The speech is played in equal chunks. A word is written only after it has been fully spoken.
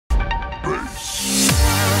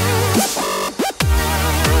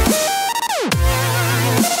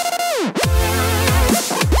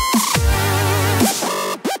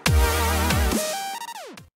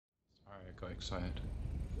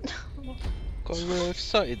Got real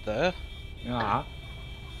excited there. Yeah. I'm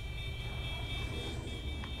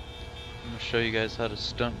gonna show you guys how to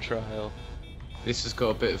stunt trial. This has got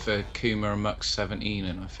a bit of a Kuma and Mux 17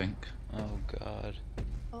 in, I think. Oh god.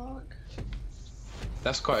 Fuck.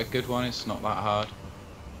 That's quite a good one. It's not that hard.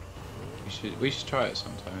 We should try it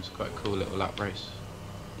sometime. It's quite a cool little lap race.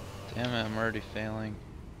 Damn it, I'm already failing.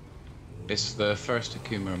 It's the first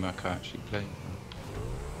Akuma and Muk I actually played.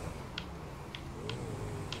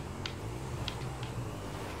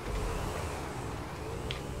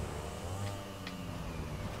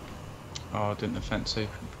 Oh, didn't the fence open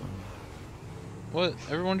for me? What?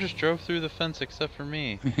 Everyone just drove through the fence except for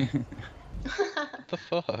me. What the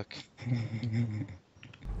fuck?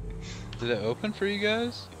 Did it open for you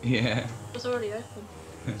guys? Yeah. It was already open.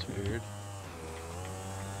 That's weird.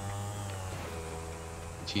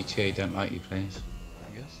 GTA don't like you, please.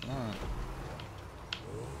 I guess not.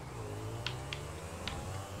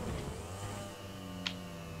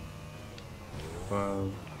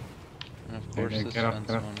 Well, And of course Okay, this get up, fence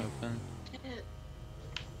get up. won't open.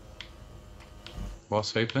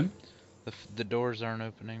 what's open? The doors aren't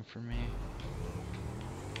opening for me.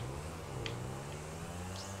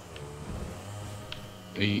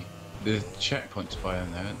 The checkpoint's by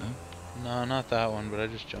on there, isn't there? No, not that one, but I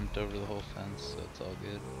just jumped over the whole fence, so it's all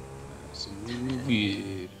good. That's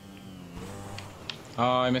weird. Oh,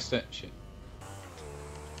 I missed it. Shit.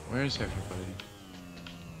 Where is everybody?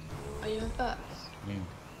 Are you in first? Yeah.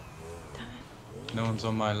 Damn it. No one's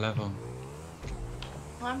on my level.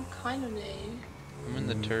 I'm kind of new. I'm in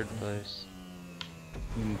the third place.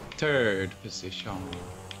 In third position.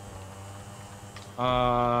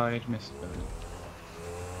 I missed it.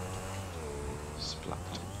 Splat.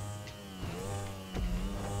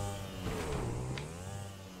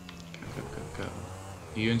 Go.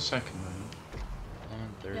 Are you in second, right? I'm in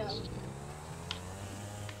third Yeah. still.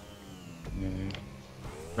 Yeah.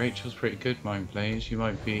 Rachel's pretty good, mind plays. You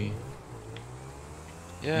might be.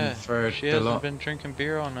 Yeah, third she the hasn't lot. been drinking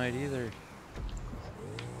beer all night either.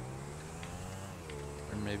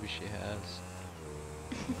 Or maybe she has.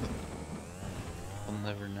 We'll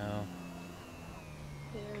never know.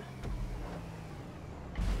 Yeah.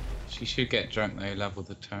 She should get drunk though, level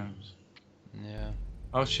the terms. Yeah.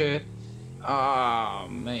 Oh shit. Ah,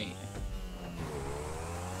 mate.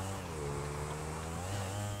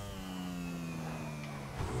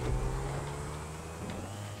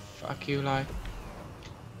 Fuck you, like.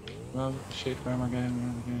 Well, shit, where am I going? Where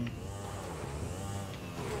am I going?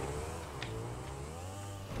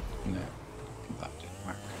 No, that didn't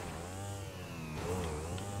work.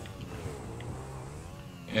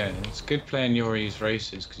 Yeah, it's good playing Yori's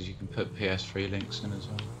races because you can put PS3 links in as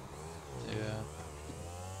well. Yeah.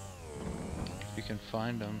 You can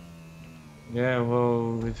find them. Yeah,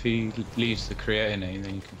 well, if he leaves the creator name,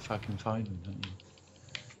 then you can fucking find him, don't you?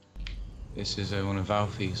 This is one of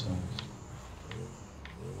Alfie's songs.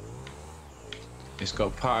 It's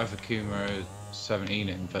got part of Akuma 17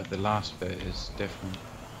 in, but the last bit is different.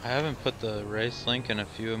 I haven't put the race link in a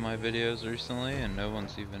few of my videos recently, and no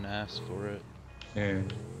one's even asked for it. Yeah.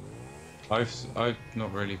 I've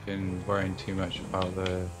not really been worrying too much about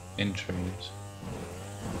the intros.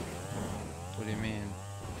 What do you mean?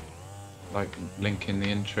 Like linking the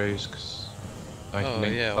intros, because I Oh,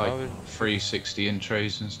 link yeah, why like would- 360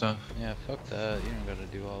 intros and stuff. Yeah, fuck that. You don't gotta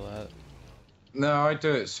do all that. No, I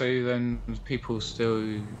do it so then people still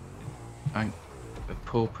ain't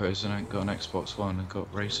paupers and ain't got an Xbox One and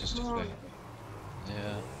got races to play.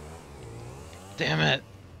 Yeah. Damn it!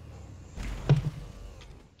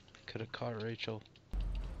 Could've caught Rachel.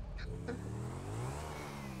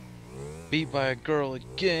 Beat by a girl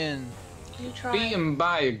again! You try. Beaten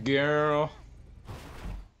by a girl.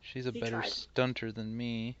 She's a You better tried. stunter than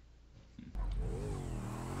me.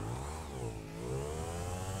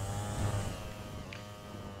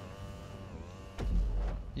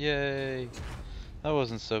 Yay! That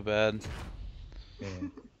wasn't so bad. Yeah.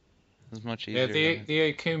 It was much Yeah, easier.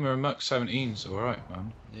 the Akuma and Muk 17's alright,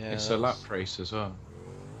 man. Yeah, It's a lap that's race as well.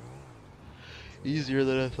 easier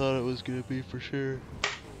than I thought it was gonna be for sure.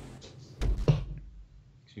 So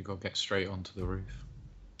you got to get straight onto the roof.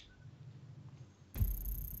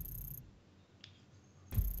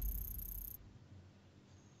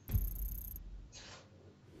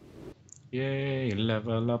 Yay,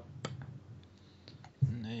 level up.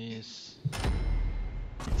 Nice.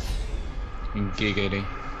 Giggity.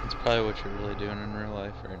 That's probably what you're really doing in real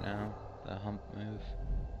life right now. That hump move.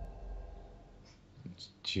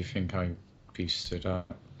 Do you think I'd be stood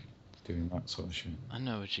up doing that sort of shit? I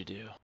know what you do.